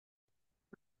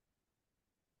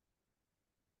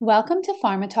Welcome to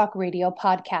Pharma Talk Radio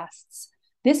podcasts.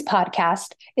 This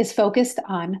podcast is focused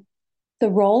on the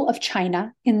role of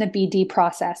China in the BD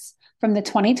process from the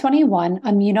 2021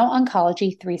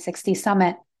 Immuno-Oncology 360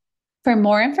 Summit. For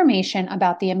more information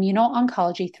about the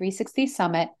Immuno-Oncology 360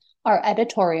 Summit, our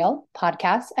editorial,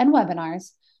 podcasts, and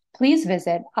webinars, please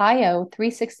visit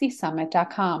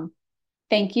io360summit.com.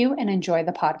 Thank you and enjoy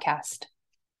the podcast.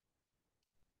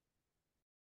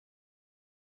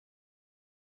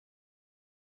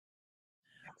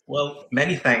 Well,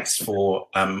 many thanks for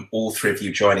all three of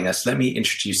you joining us. Let me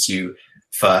introduce you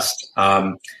first.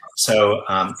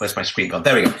 Where's my screen gone?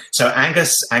 There we go. So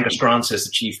Angus Grant is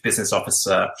the Chief Business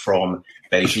Officer from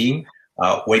BeiGene,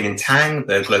 Weilin Tang,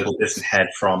 the Global Business Head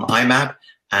from I-Mab,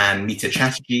 and Meeta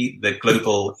Chatterjee, the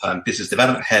Global Business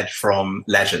Development Head from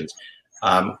Legend.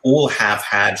 All have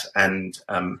had and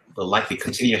will likely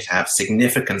continue to have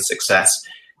significant success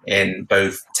in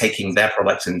both taking their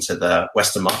products into the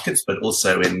Western markets, but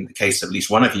also in the case of at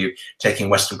least one of you, taking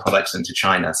Western products into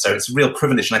China. So it's a real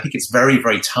privilege, and I think it's very,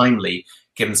 very timely,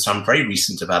 given some very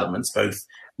recent developments, both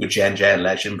with J&J and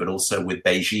Legend, but also with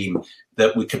BeiGene,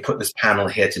 that we could put this panel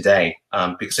here today,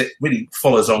 because it really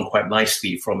follows on quite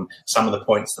nicely from some of the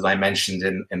points that I mentioned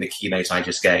in the keynote I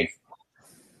just gave.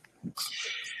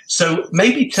 So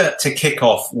maybe to kick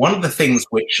off, one of the things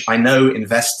which I know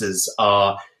investors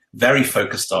are very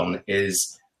focused on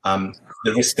is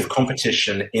the risk of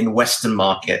competition in Western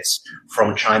markets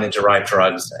from China-derived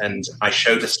drugs. And I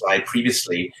showed a slide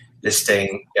previously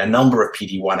listing a number of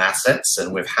PD-1 assets,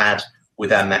 and we've had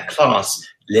within that class,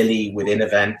 Lilly with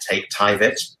Innovent take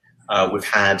Tyvyt. We've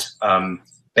had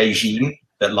BeiGene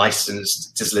that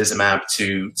licensed tislelizumab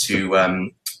to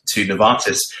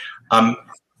Novartis.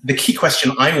 The key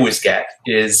question I always get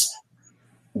is,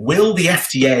 will the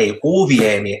FDA or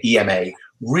the EMA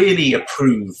really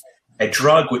approve a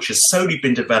drug which has solely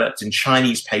been developed in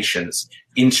Chinese patients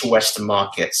into Western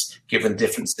markets, given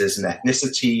differences in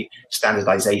ethnicity,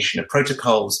 standardization of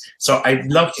protocols? So I'd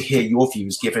love to hear your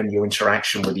views, given your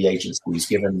interaction with the agencies,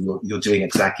 given you're doing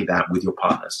exactly that with your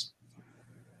partners.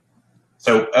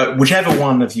 So whichever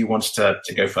one of you wants to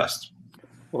go first.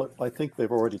 Well, I think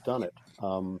they've already done it.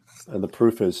 And the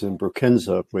proof is in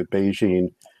Brukinsa with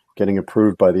BeiGene getting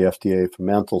approved by the FDA for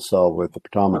mantle cell with the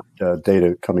predominant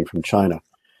data coming from China.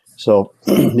 So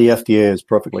the FDA is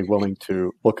perfectly willing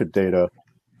to look at data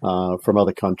from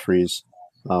other countries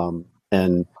and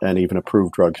even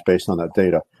approve drugs based on that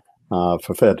data.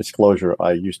 For fair disclosure,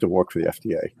 I used to work for the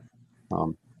FDA.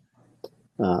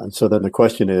 And so then the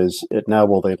question is, now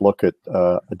will they look at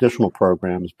additional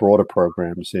programs, broader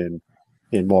programs in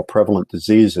more prevalent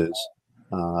diseases?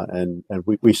 And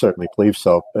we certainly believe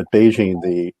so. At BeiGene,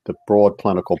 the broad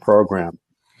clinical program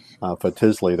for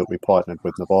Tisli that we partnered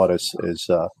with Novartis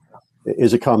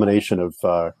is a combination of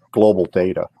global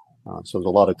data. So there's a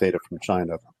lot of data from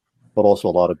China, but also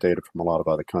a lot of data from a lot of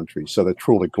other countries. So they're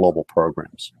truly global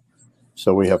programs.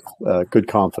 So we have good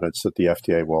confidence that the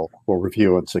FDA will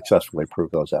review and successfully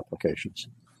approve those applications.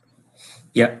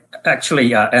 Yeah,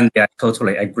 actually, and I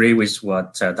totally agree with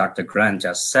what Dr. Grant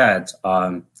just said.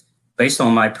 Based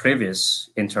on my previous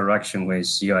interaction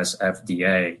with US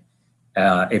FDA,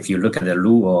 if you look at the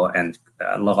rule and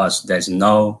laws, there's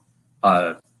no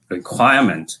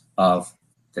requirement of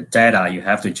the data you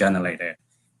have to generate it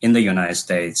in the United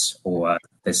States or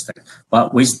this thing.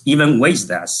 But even with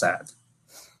that said,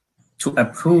 to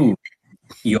approve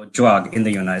your drug in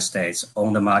the United States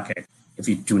on the market, if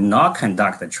you do not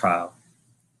conduct the trial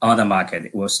on the market,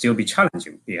 it will still be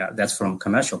challenging. Yeah, that's from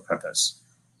commercial purpose.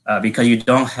 Because you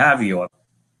don't have your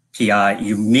PI,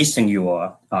 you're missing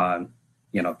your,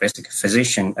 basic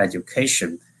physician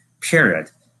education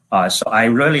period. So I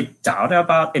really doubt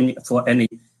about for any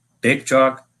big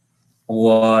drug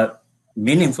or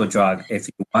meaningful drug, if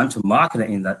you want to market it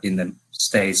in the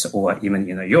States or even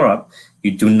in Europe,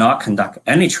 you do not conduct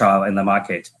any trial in the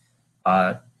market.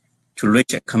 To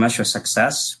reach a commercial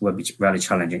success will be very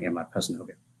challenging in my personal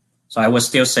view. So I would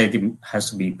still say it has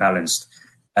to be balanced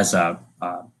as a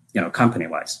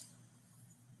company-wise.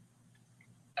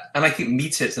 And I think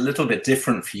Meeta, it's a little bit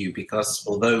different for you, because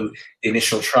although the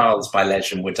initial trials by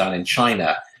Legend were done in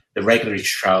China, the regulatory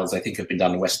trials, I think, have been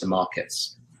done in Western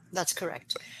markets. That's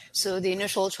correct. So the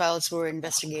initial trials were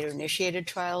investigator-initiated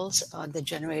trials that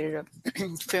generated a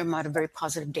fair amount of very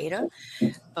positive data.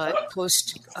 But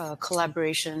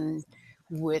post-collaboration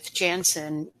with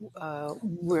Janssen,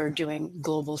 we're doing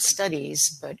global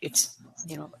studies, but it's,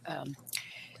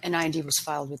 an IND was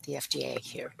filed with the FDA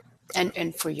here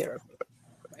and for Europe.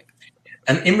 Right.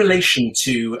 And in relation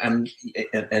to, and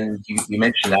you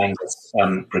mentioned Angus,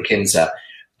 Brukinsa,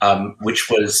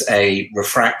 which was a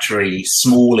refractory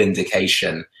small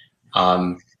indication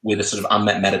with a sort of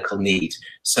unmet medical need.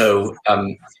 So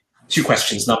two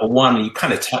questions. Number one, you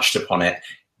kind of touched upon it,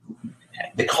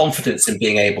 the confidence in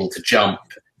being able to jump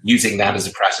using that as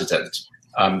a precedent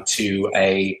to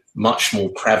a much more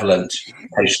prevalent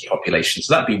patient population.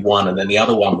 So that'd be one. And then the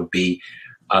other one would be,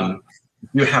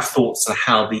 you have thoughts on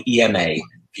how the EMA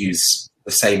views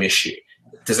the same issue.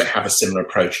 Does it have a similar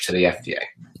approach to the FDA?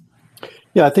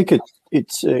 Yeah, I think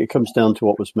it comes down to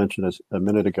what was mentioned a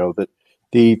minute ago, that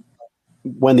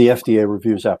when the FDA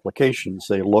reviews applications,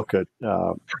 they look at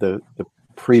the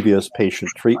previous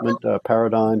patient treatment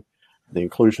paradigm, the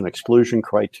inclusion-exclusion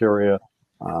criteria.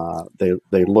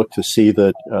 They look to see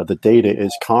that the data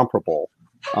is comparable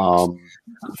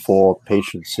for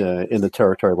patients in the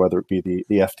territory, whether it be the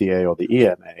FDA or the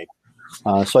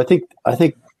EMA. So I think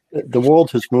the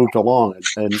world has moved along,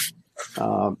 and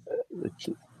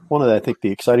one of the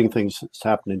exciting things that's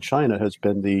happened in China has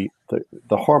been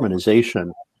the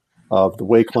harmonization of the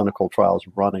way clinical trials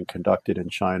are run and conducted in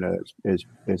China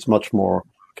is much more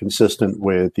consistent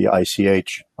with the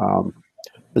ICH.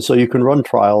 And so you can run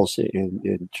trials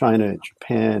in China and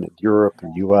Japan and Europe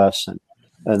and US, and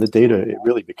the data, it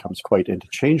really becomes quite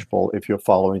interchangeable if you're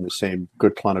following the same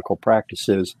good clinical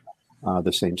practices,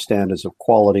 the same standards of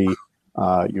quality.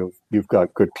 You've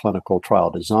got good clinical trial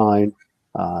design.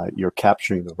 You're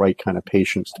capturing the right kind of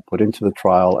patients to put into the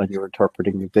trial, and you're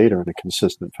interpreting the data in a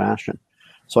consistent fashion.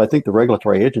 So I think the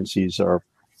regulatory agencies are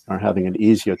having an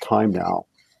easier time now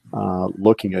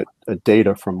looking at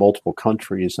data from multiple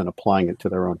countries and applying it to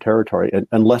their own territory,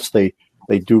 unless they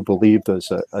do believe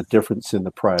there's a difference in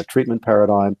the prior treatment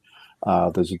paradigm,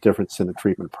 there's a difference in the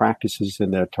treatment practices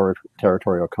in their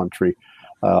territory or country,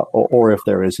 or if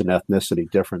there is an ethnicity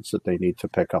difference that they need to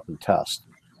pick up and test.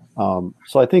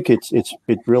 So I think it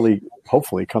really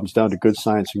hopefully comes down to good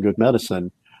science and good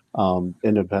medicine,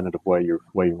 independent of where you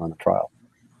run a trial.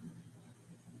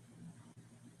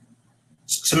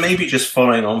 So maybe just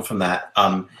following on from that,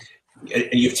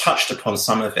 you've touched upon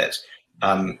some of it.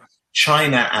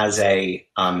 China as a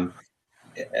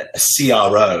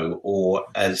CRO, or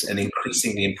as an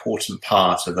increasingly important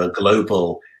part of a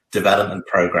global development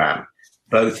program,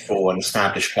 both for an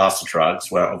established class of drugs,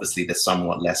 where obviously there's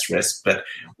somewhat less risk, but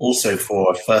also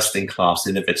for a first-in-class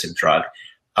innovative drug.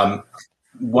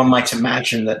 One might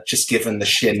imagine that just given the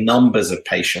sheer numbers of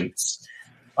patients,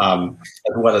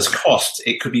 as well as cost,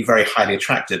 it could be very highly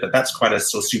attractive, but that's quite a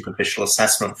sort of superficial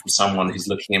assessment from someone who's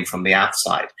looking in from the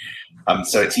outside.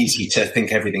 So it's easy to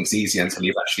think everything's easy until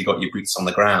you've actually got your boots on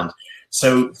the ground.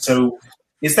 So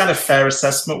is that a fair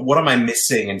assessment? What am I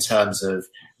missing in terms of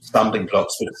stumbling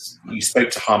blocks? Because you spoke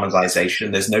to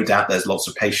harmonization. There's no doubt there's lots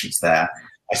of patients there.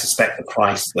 I suspect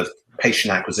the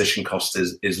patient acquisition cost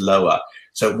is lower.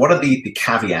 So what are the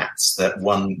caveats that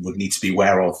one would need to be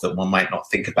aware of that one might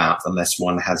not think about unless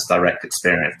one has direct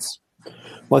experience?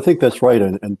 Well, I think that's right.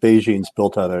 And Beijing's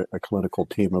built out a clinical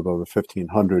team of over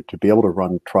 1,500 to be able to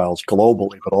run trials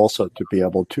globally, but also to be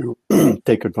able to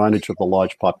take advantage of the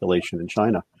large population in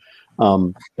China.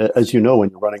 As you know,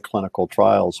 when you're running clinical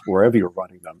trials, wherever you're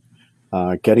running them,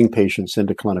 getting patients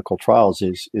into clinical trials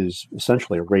is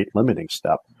essentially a rate limiting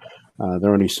step.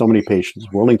 There are only so many patients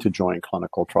willing to join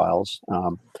clinical trials,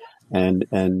 and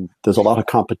there's a lot of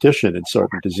competition in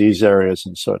certain disease areas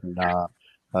and certain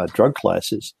drug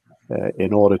classes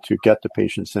in order to get the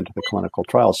patients into the clinical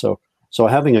trial. So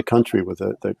having a country with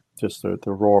the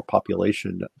raw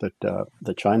population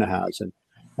that China has,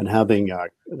 and having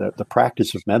the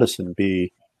practice of medicine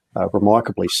be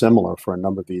remarkably similar for a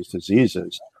number of these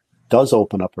diseases does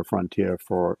open up a frontier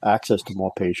for access to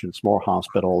more patients, more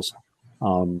hospitals.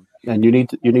 And you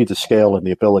need the scale and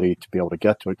the ability to be able to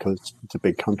get to it, because it's a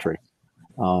big country,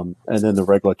 and then the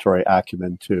regulatory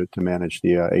acumen to manage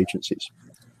the agencies.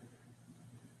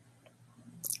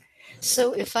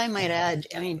 So if I might add,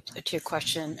 to your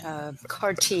question,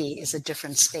 CAR-T is a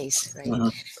different space, right? Mm-hmm.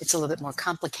 It's a little bit more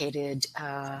complicated.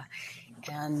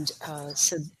 And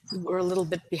so we're a little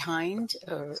bit behind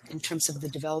in terms of the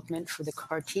development for the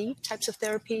CAR-T types of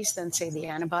therapies than, say, the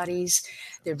antibodies.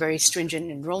 They're very stringent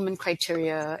enrollment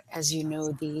criteria. As you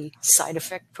know, the side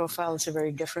effect profiles are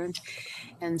very different.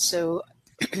 And so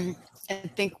I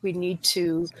think we need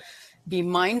to be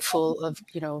mindful of,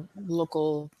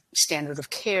 local standard of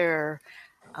care,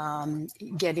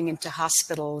 getting into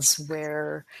hospitals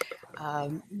where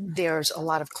there's a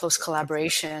lot of close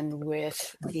collaboration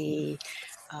with the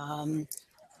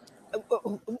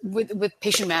with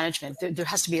patient management. There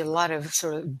has to be a lot of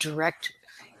sort of direct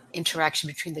interaction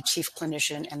between the chief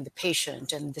clinician and the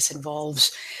patient, and this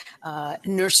involves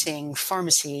nursing,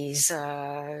 pharmacies,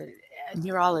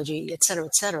 neurology, et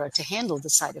cetera, to handle the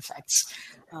side effects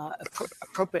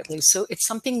appropriately. So it's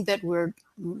something that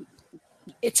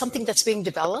it's something that's being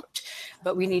developed,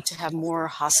 but we need to have more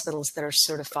hospitals that are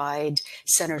certified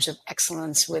centers of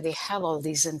excellence where they have all of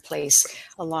these in place,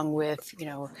 along with, you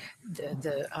know,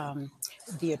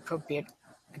 the appropriate,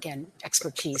 again,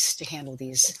 expertise to handle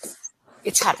these.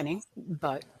 It's happening,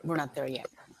 but we're not there yet.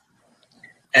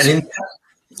 And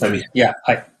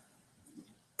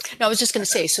No, I was just going to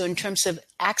say, so in terms of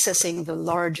accessing the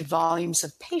large volumes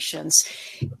of patients,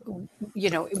 you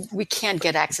know, we can't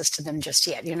get access to them just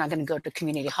yet. You're not going to go to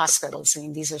community hospitals. I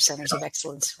mean, these are centers of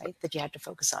excellence, right, that you have to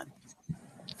focus on.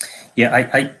 Yeah,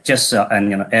 I just,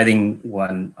 and, you know, adding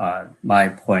one, my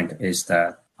point is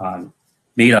that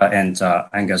Mira and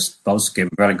Angus both give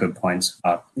very good points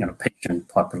about, you know, patient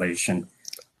population.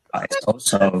 It's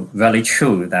also very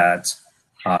true that,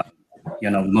 you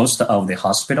know, most of the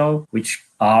hospital which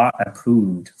are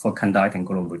approved for conducting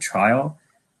global trial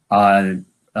are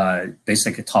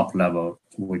basically top level,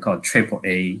 we call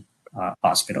AAA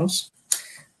hospitals.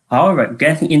 However,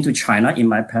 getting into China, in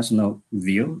my personal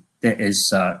view, there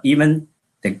is even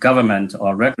the government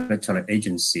or regulatory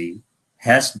agency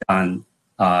has done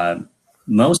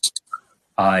most,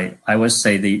 I would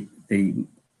say the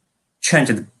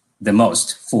changed the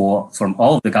most from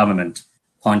all of the government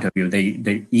point of view.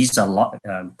 They ease a lot,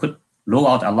 roll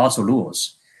out a lot of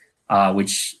rules,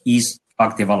 which ease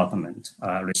drug development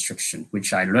restriction,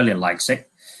 which I really like.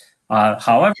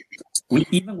 However,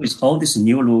 even with all these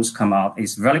new rules come out,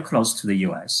 it's very close to the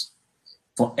US.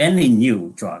 For any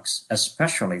new drugs,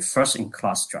 especially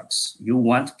first-in-class drugs, you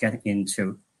want to get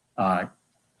into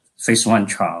phase 1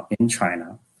 trial in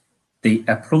China, the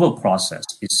approval process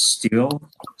is still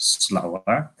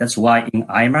slower. That's why in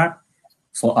IMAT,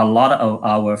 for a lot of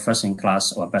our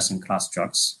first-in-class or best-in-class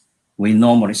drugs, we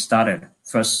normally started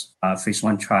first phase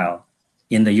 1 trial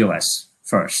in the US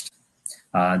first.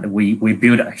 We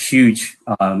built a huge,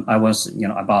 I was, you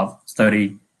know, about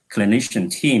 30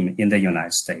 clinician team in the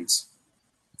United States.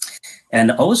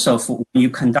 And also when you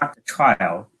conduct a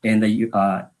trial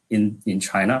in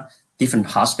China, different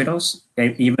hospitals,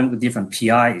 even with different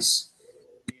PIs,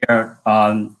 their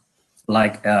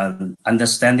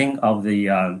understanding of the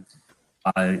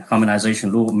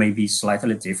harmonization rule may be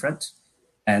slightly different.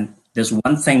 And there's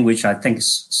one thing which I think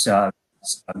is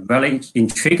very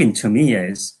intriguing to me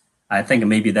is, I think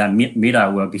maybe that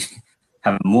Mira will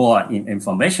have more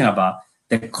information about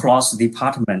the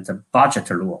cross-department budget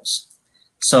rules.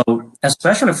 So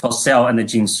especially for cell and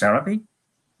gene therapy,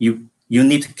 you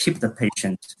need to keep the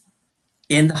patient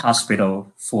in the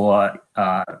hospital for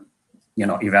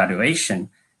evaluation.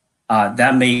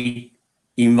 That may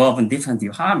involve different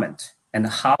department, and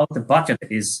how the budget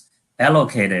is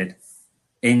allocated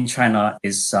in China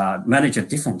is managed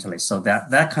differently. So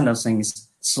that kind of thing is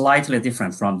slightly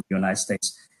different from the United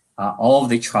States. All of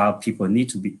the trial people need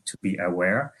to be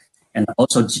aware, and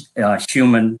also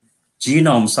human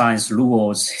genome science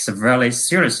rules is very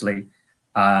seriously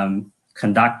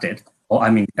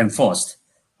enforced.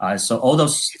 So all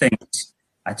those things,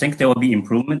 I think there will be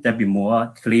improvement. There'll be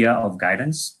more clear of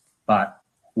guidance. But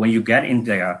when you get in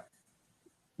there,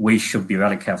 we should be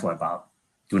very careful about.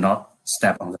 Do not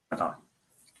step on the pedal.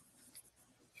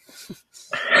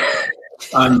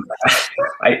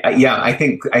 I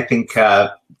think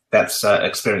that's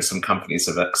experience some companies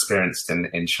have experienced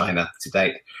in China to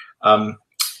date.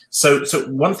 So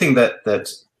one thing that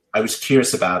I was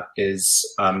curious about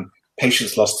is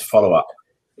patients lost to follow-up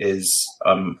is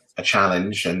a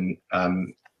challenge, and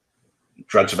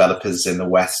drug developers in the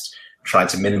West try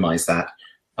to minimize that.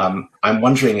 I'm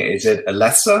wondering, is it a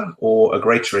lesser or a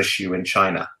greater issue in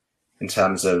China in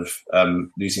terms of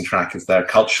losing track? Is there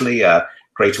culturally a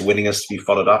greater willingness to be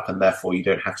followed up, and therefore you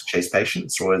don't have to chase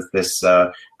patients, or is this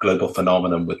a global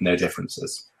phenomenon with no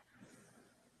differences?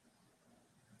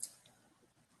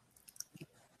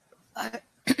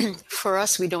 For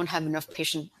us, we don't have enough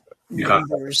patient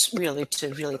numbers really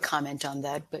to really comment on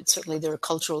that, but certainly there are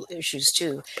cultural issues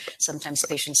too. Sometimes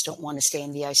patients don't want to stay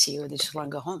in the ICU, they just want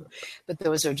to go home. But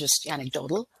those are just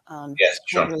anecdotal. Yes,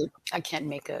 sure. I can't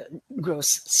make a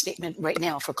gross statement right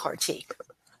now for CAR-T.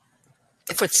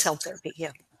 For cell therapy,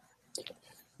 yeah.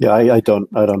 Yeah, I don't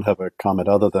have a comment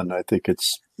other than I think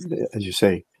it's, as you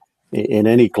say, in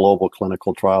any global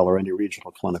clinical trial or any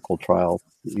regional clinical trial,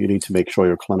 you need to make sure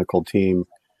your clinical team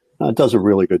does a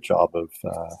really good job of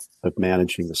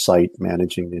managing the site,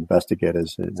 managing the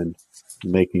investigators, and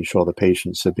making sure the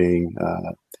patients are being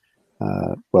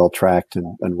well tracked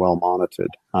and well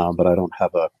monitored. But I don't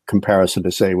have a comparison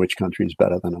to say which country is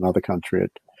better than another country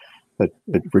at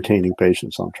retaining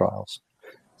patients on trials.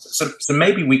 So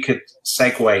maybe we could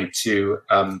segue to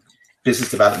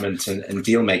business development and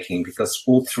deal making, because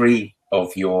all three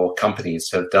of your companies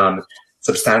have done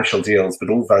substantial deals, but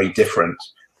all very different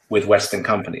with Western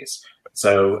companies.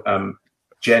 So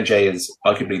J&J is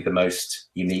arguably the most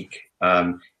unique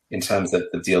in terms of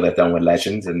the deal they've done with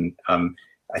Legend. And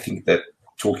I think that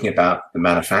talking about the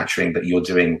manufacturing that you're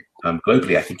doing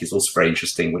globally, I think is also very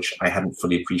interesting, which I hadn't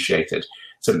fully appreciated.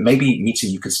 So maybe, Mita,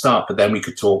 you could start, but then we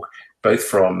could talk both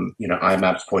from,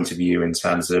 I-Mab's point of view in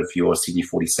terms of your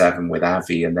CD47 with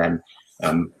AbbVie, and then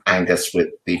Angus with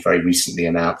the very recently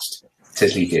announced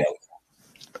Tisli deal.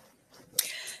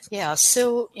 Yeah,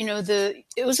 so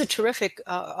it was a terrific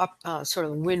sort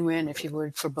of win-win, if you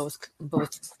would, for both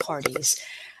parties.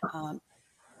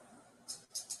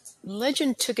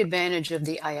 Legend took advantage of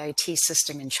the IIT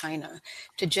system in China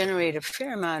to generate a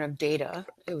fair amount of data.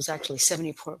 It was actually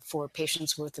 74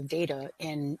 patients worth of data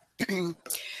in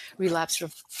relapsed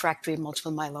refractory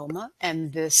multiple myeloma,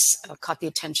 and this caught the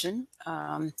attention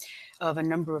of a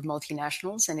number of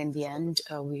multinationals, and in the end,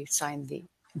 we signed the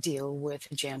deal with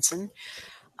Janssen.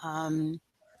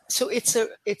 So it's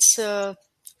a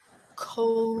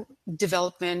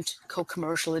co-development,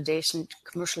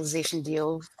 commercialization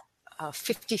deal,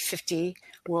 50-50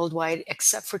 worldwide,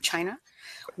 except for China,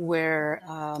 where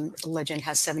Legend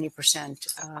has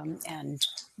 70% and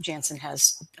Janssen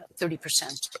has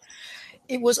 30%.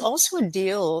 It was also a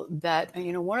deal that,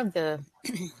 one of the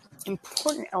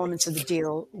important elements of the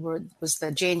deal was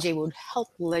that J&J would help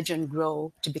Legend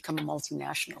grow to become a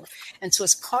multinational. And so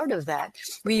as part of that,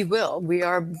 we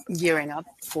are gearing up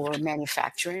for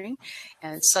manufacturing,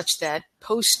 and such that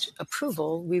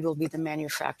post-approval, we will be the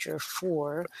manufacturer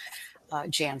for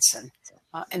Janssen.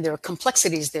 And there are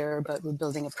complexities there, but we're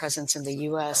building a presence in the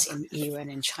US, in EU,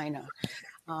 and in China.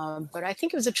 But I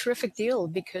think it was a terrific deal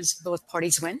because both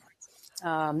parties win.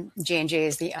 J&J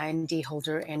is the IND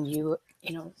holder, and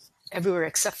everywhere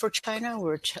except for China,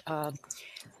 where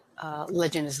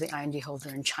Legend is the IND holder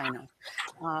in China.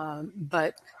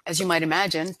 But as you might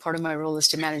imagine, part of my role is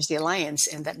to manage the alliance,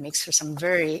 and that makes for some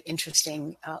very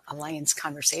interesting alliance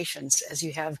conversations, as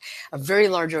you have a very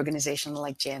large organization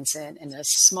like Janssen and a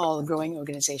small growing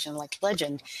organization like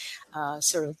Legend,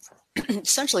 sort of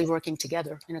essentially working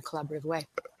together in a collaborative way.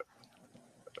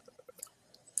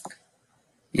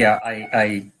 Yeah,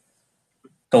 I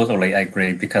totally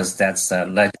agree, because that's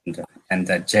Legend and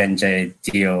the J&J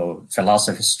deal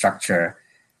philosophy structure.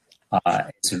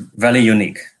 It's very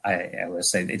unique. I would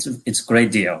say it's a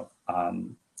great deal.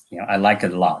 I like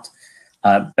it a lot.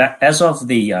 But as of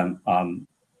the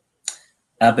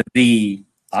AbbVie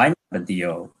I-Mab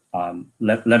deal,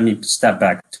 let me step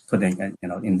back to putting it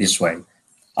in this way.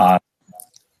 For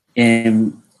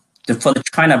the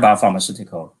China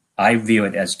biopharmaceutical, I view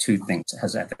it as two things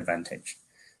as an advantage.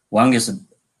 One is,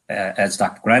 as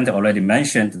Dr. Grant already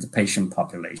mentioned, the patient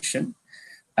population.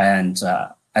 And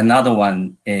another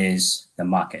one is the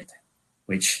market,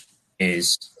 which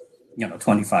is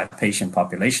 25 patient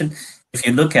population. If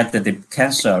you look at the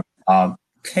cancer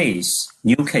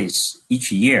new case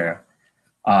each year,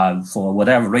 for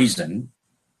whatever reason,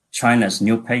 China's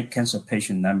new cancer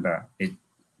patient number is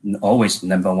always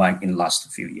number one in the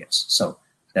last few years. So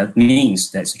that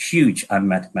means there's huge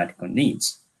unmet medical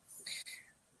needs.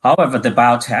 However, the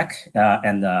biotech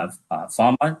and the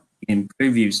pharma in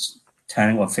previous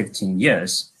 10 or 15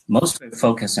 years, mostly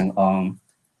focusing on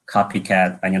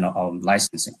copycat and on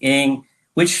licensing in,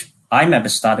 which I-Mab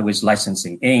started with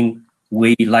licensing in.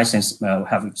 We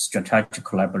have strategic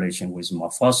collaboration with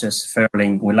MorphoSys,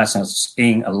 Ferring. We license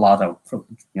in a lot of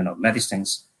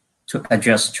medicines to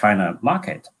address China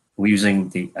market. We're using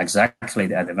exactly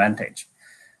the advantage.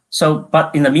 So,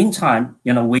 but in the meantime,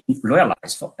 we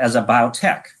realize as a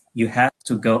biotech, you have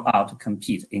to go out to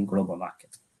compete in global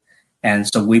market. And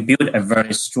so we built a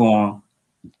very strong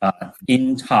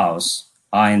in-house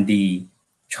R&D.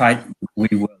 We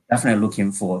were definitely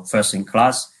looking for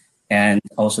first-in-class and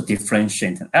also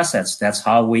differentiated assets. That's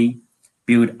how we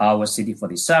build our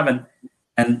CD47.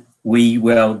 And we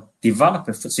will develop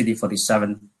a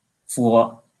CD47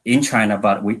 in China,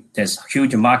 but there's a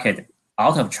huge market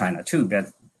out of China too.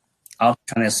 But out of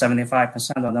China is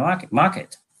 75% of the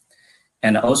market.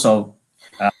 And also,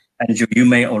 Andrew, you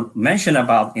may mention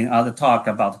about in other talk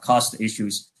about cost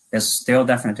issues. There's still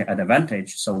definitely an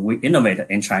advantage. So we innovated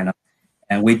in China,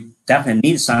 and we definitely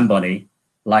need somebody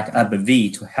like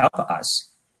AbbVie to help us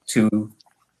to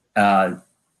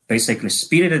basically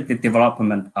speed the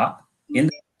development up in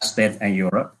the United States and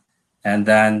Europe, and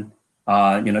then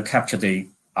capture the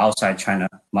outside China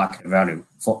market value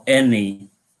for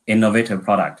any innovative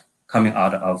product coming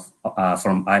out of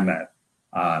from I-Mab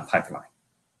pipeline.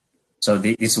 So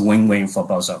it's a win-win for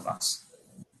both of us.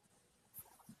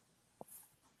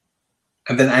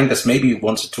 And then Angus, maybe you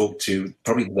want to talk to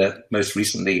probably the most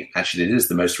recently, actually it is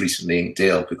the most recently inked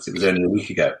deal because it was only a week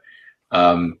ago,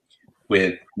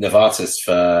 with Novartis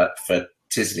for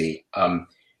Tisli,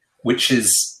 which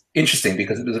is interesting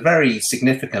because it was a very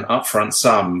significant upfront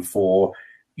sum for,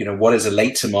 what is a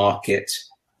late to market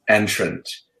entrant.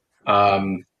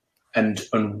 And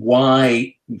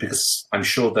why, because I'm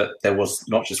sure that there was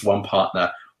not just one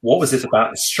partner. What was it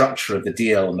about the structure of the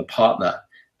deal and the partner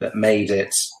that made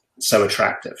it so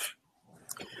attractive?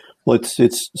 Well,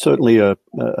 it's certainly a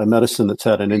medicine that's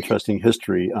had an interesting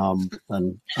history,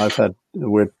 and I've had a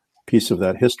weird piece of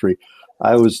that history.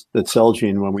 I was at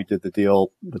Celgene when we did the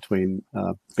deal between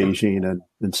BeiGene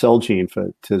and Celgene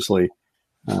for Tisli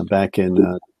back in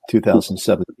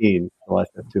 2017, July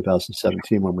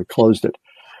 2017, when we closed it.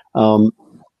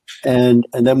 And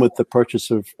then with the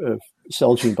purchase of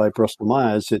Celgene by Bristol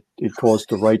Myers, it caused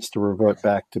the rights to revert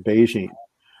back to BeiGene.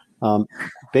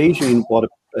 BeiGene bought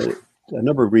a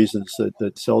number of reasons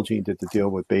that Celgene did the deal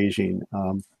with BeiGene,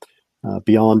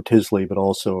 beyond Tisli, but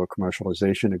also a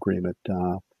commercialization agreement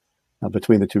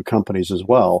between the two companies as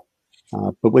well.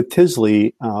 But with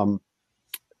Tisli,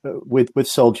 with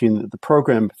Celgene, the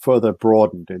program further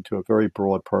broadened into a very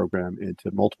broad program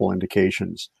into multiple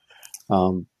indications.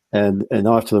 And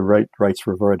after the rights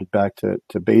reverted back to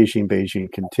BeiGene,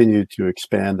 BeiGene continued to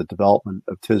expand the development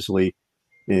of Tisli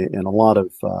in a lot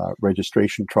of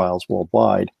registration trials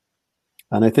worldwide.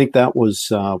 And I think that was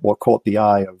what caught the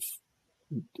eye of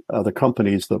other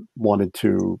companies that wanted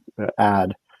to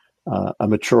add a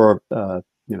mature,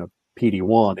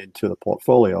 PD-1 into the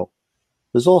portfolio.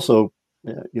 There's also,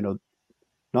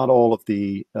 not all of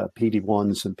the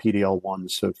PD-1s and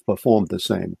PD-L1s have performed the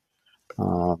same.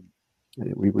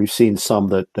 We've seen some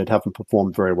that haven't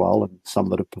performed very well, and some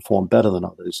that have performed better than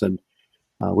others. And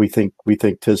we think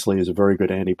Tisli is a very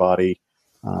good antibody,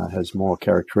 has more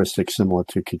characteristics similar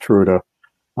to Keytruda,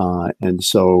 and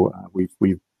so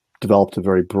we've developed a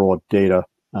very broad data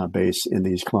base in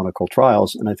these clinical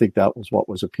trials. And I think that was what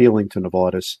was appealing to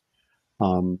Novartis.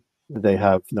 They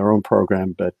have their own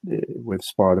program, but with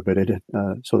Sparta, but it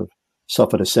sort of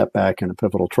suffered a setback in a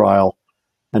pivotal trial.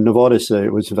 And Novartis,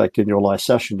 it was in fact in your last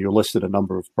session, you listed a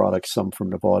number of products, some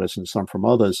from Novartis and some from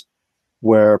others,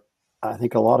 where I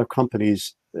think a lot of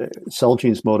companies,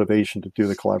 Celgene's motivation to do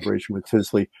the collaboration with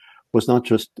Tisli was not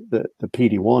just the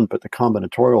PD-1, but the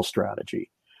combinatorial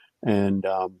strategy. And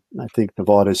I think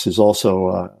Novartis is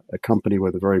also a company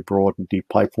with a very broad and deep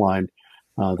pipeline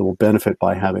that will benefit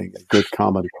by having a good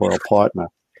combinatorial partner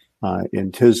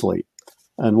in Tisli.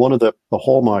 And one of the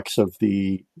hallmarks of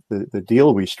the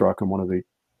deal we struck, and one of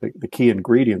the key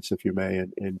ingredients, if you may,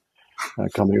 in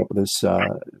coming up with this,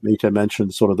 Mita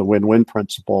mentioned sort of the win-win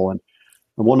principle. And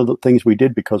one of the things we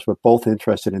did, because we're both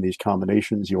interested in these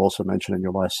combinations, you also mentioned in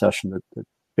your last session that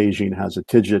BeiGene has a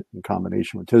TIGIT in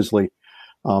combination with Tisli.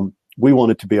 We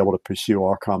wanted to be able to pursue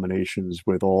our combinations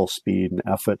with all speed and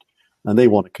effort, and they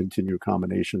want to continue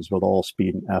combinations with all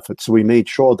speed and effort. So we made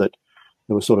sure that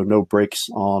there was sort of no brakes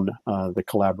on the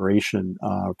collaboration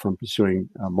from pursuing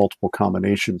multiple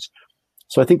combinations.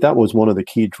 So I think that was one of the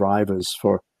key drivers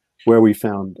for where we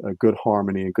found a good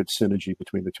harmony and good synergy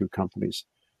between the two companies.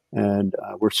 And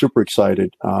we're super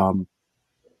excited.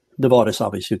 Novartis,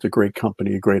 obviously, it's a great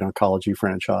company, a great oncology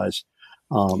franchise.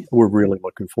 We're really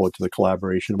looking forward to the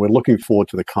collaboration. We're looking forward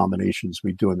to the combinations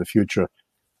we do in the future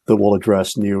that will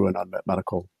address new and unmet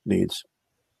medical needs.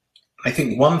 I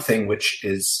think one thing which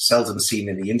is seldom seen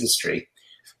in the industry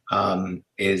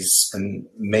is, and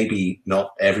maybe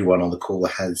not everyone on the call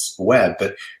has aware,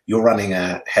 but you're running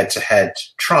a head-to-head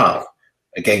trial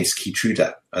against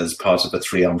Keytruda as part of a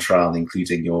 3-arm trial,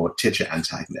 including your TIGIT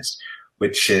antagonist,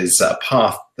 which is a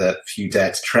path that few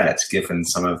dare to tread, given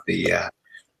some of the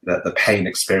pain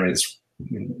experienced,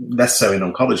 less so in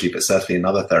oncology, but certainly in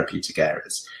other therapeutic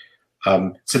areas.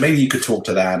 So maybe you could talk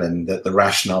to that and the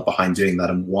rationale behind doing that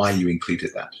and why you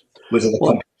included that. Was it a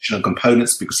combination of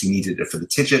components because you needed it for the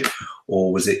TIGIT,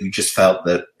 or was it you just felt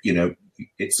that,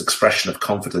 its expression of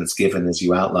confidence, given as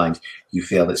you outlined, you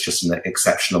feel it's just an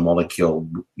exceptional molecule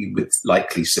with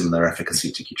likely similar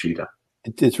efficacy to Keytruda?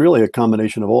 It's really a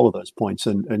combination of all of those points.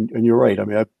 And you're right. I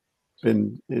mean, I've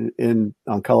been in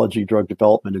oncology drug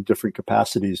development in different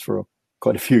capacities for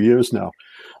quite a few years now.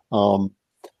 I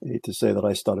hate to say that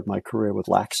I started my career with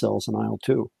LAC cells and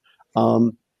IL-2.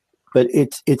 But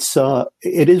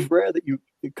it is rare that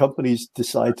companies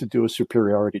decide to do a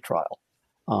superiority trial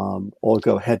or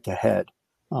go head to head.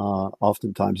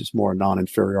 Oftentimes it's more a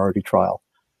non-inferiority trial.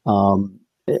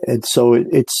 And so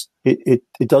it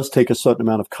does take a certain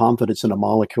amount of confidence in a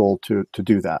molecule to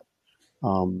do that.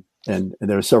 And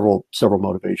there are several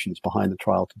motivations behind the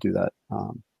trial to do that.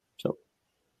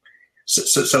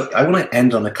 So I want to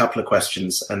end on a couple of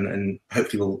questions, and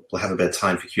hopefully we'll have a bit of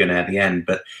time for Q&A at the end.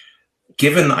 But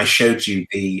given I showed you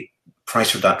the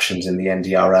price reductions in the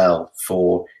NDRL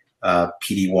for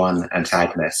PD-1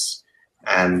 antagonists,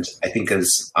 and I think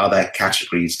as other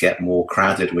categories get more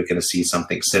crowded, we're going to see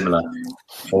something similar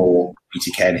for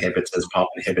BTK inhibitors, PARP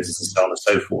inhibitors, and so on and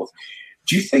so forth.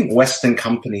 Do you think Western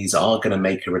companies are going to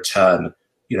make a return?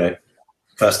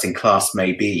 First in class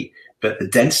maybe, but the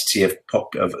density of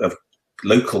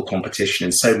local competition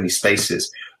in so many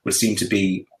spaces would seem to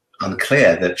be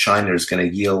unclear that China is going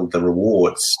to yield the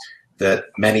rewards that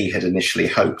many had initially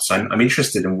hoped. So I'm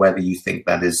interested in whether you think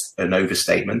that is an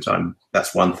overstatement.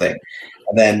 That's one thing.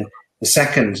 And then the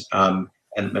second,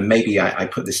 and maybe I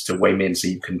put this to Wei Min so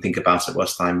you can think about it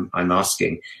whilst I'm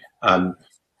asking,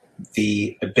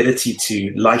 the ability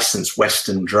to license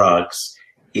Western drugs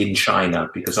in China,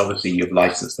 because obviously you've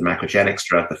licensed the MacroGenics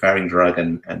drug, the Ferring drug,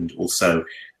 and also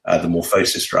the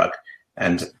MorphoSys drug,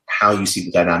 and how you see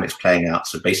the dynamics playing out.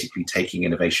 So basically taking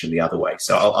innovation the other way.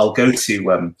 So I'll go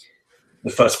to the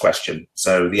first question.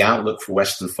 So the outlook for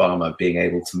Western pharma being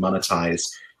able to monetize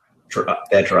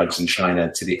their drugs in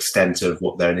China to the extent of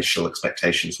what their initial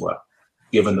expectations were,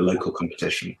 given the local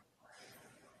competition.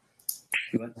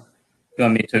 You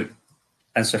want me to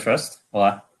answer first?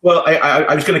 Or? Well,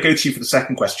 I was going to go to you for the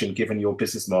second question, given your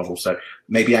business model. So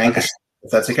maybe Angus, if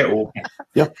that's okay. Or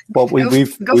yeah, well,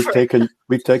 we've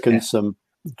taken some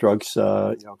drugs,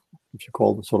 if you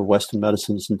call them sort of Western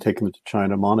medicines, and taken them to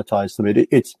China, monetized them.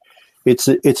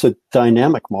 It's a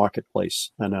dynamic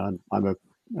marketplace, and I'm a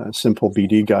simple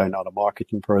BD guy, not a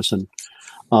marketing person.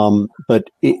 But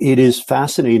it is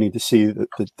fascinating to see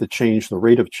the change, the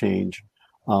rate of change,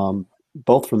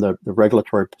 both from the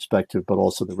regulatory perspective, but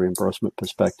also the reimbursement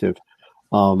perspective.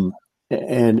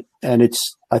 And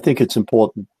I think it's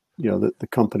important, that the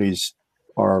companies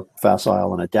are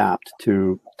facile and adapt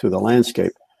to the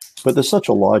landscape. But there's such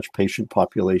a large patient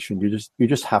population, you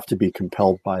just have to be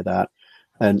compelled by that.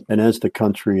 And as the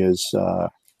country is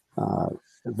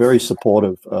very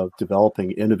supportive of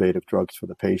developing innovative drugs for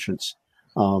the patients,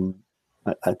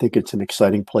 I think it's an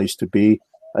exciting place to be.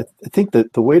 I think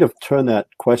that the way to turn that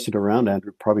question around,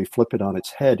 Andrew, probably flip it on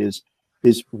its head, is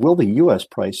will the U.S.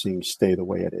 pricing stay the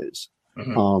way it is,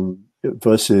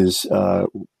 versus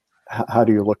how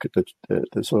do you look at the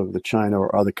sort of the China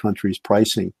or other countries'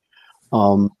 pricing?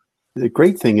 The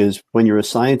great thing is when you're a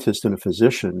scientist and a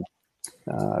physician,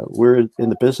 we're in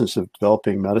the business of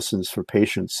developing medicines for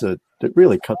patients that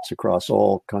really cuts across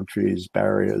all countries,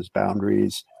 barriers,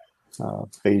 boundaries.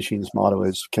 Beijing's motto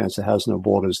is "Cancer has no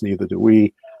borders, neither do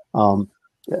we."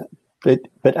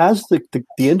 But as the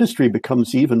industry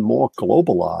becomes even more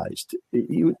globalized,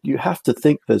 you have to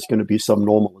think there's going to be some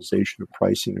normalization of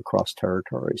pricing across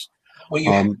territories.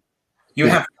 Well, you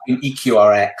have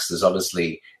EQRX is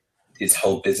obviously its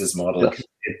whole business model, yes,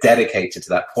 dedicated to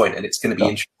that point, and it's going to be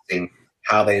interesting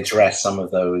how they address some of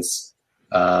those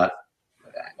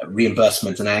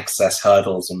reimbursement and access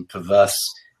hurdles and perverse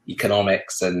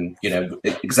economics, and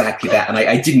exactly that. And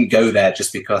I didn't go there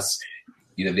just because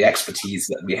the expertise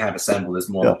that we have assembled is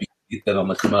more than on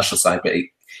the commercial side, but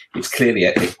it's clearly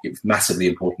a massively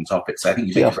important topic. So I think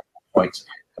you make a great point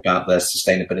about the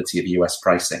sustainability of US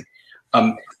pricing.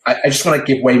 I just want to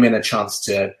give Wei Min a chance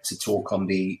to talk on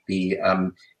the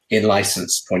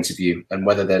in-license point of view, and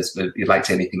whether you'd like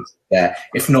to anything there.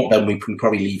 If not, then we can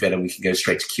probably leave it and we can go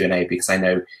straight to Q&A, because I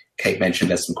know Kate mentioned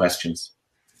there's some questions.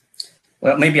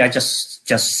 Well, maybe I just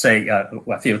say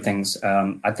a few things.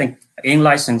 I think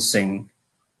in-licensing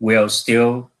will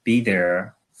still be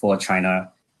there for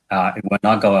China. It will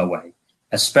not go away,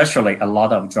 especially a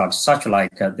lot of drugs, such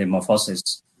like the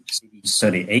MorphoSys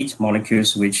CD38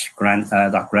 molecules, which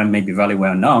Dr. Grant may be very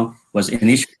well known, was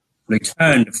initially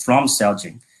returned from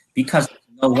Celgene because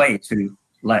there's no way to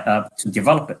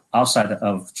develop it outside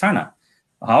of China.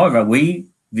 However, we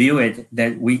view it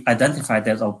that we identified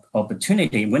there's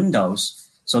opportunity windows,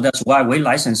 so that's why we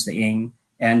licensed in,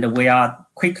 and we are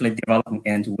quickly developing,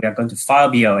 and we are going to file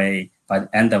BLA by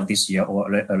the end of this year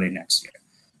or early next year.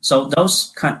 So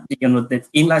those the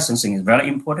in-licensing is very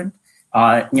important.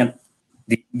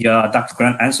 Dr.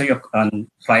 Grant answered your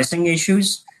pricing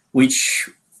issues, which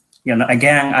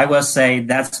again, I will say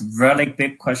that's a very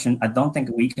big question. I don't think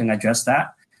we can address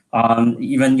that.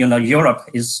 Even Europe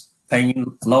is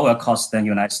paying lower cost than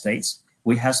United States.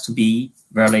 We has to be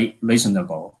very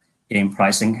reasonable in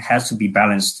pricing. Has to be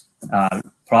balanced,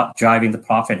 driving the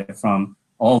profit from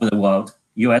all over the world.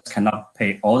 U.S. cannot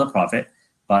pay all the profit,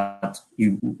 but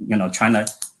China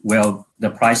the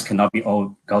price cannot be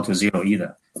all go to zero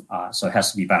either. So it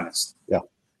has to be balanced. Yeah.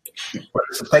 Well,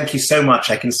 so thank you so much.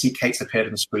 I can see Kate's appeared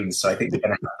on the screen, so I think we're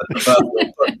going to have to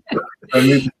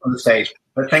remove it from the stage.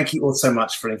 But thank you all so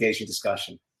much for engaging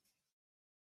discussion.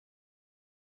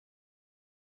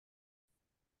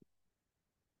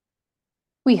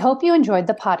 We hope you enjoyed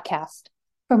the podcast.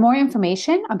 For more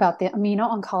information about the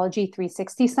Immuno-Oncology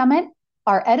 360 Summit,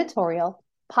 our editorial,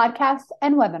 podcasts,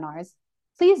 and webinars,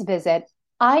 please visit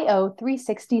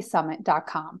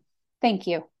io360summit.com. Thank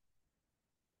you.